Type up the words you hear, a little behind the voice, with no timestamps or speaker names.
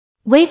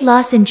Weight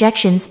loss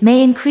injections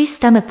may increase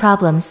stomach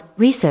problems.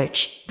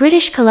 Research.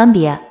 British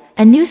Columbia.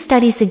 A new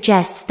study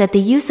suggests that the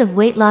use of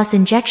weight loss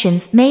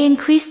injections may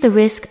increase the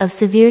risk of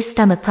severe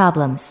stomach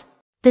problems.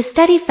 The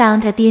study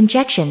found that the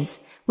injections,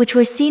 which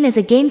were seen as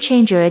a game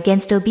changer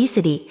against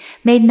obesity,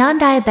 made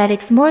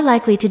non-diabetics more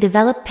likely to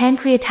develop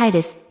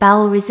pancreatitis,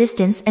 bowel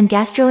resistance, and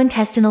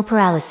gastrointestinal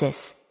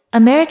paralysis.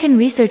 American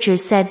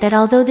researchers said that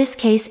although this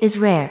case is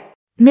rare,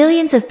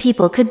 millions of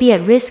people could be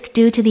at risk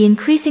due to the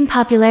increasing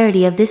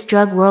popularity of this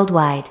drug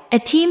worldwide. A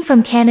team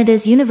from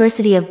Canada's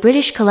University of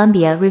British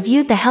Columbia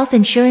reviewed the health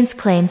insurance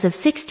claims of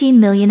 16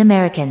 million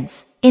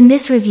Americans. In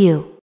this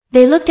review,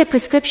 they looked at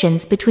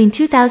prescriptions between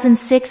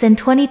 2006 and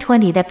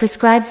 2020 that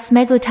prescribed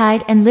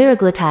semaglutide and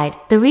liraglutide.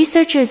 The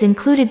researchers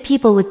included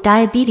people with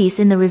diabetes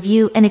in the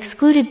review and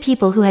excluded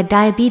people who had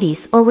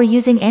diabetes or were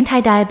using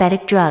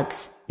anti-diabetic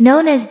drugs,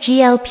 known as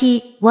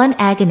GLP-1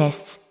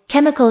 agonists,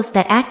 chemicals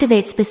that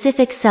activate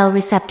specific cell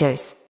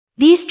receptors.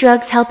 These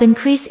drugs help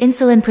increase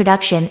insulin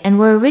production and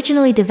were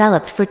originally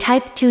developed for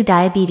type 2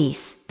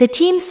 diabetes. The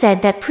team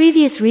said that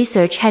previous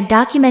research had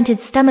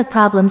documented stomach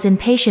problems in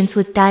patients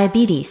with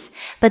diabetes,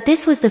 but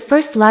this was the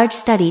first large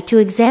study to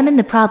examine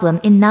the problem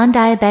in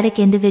non-diabetic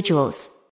individuals.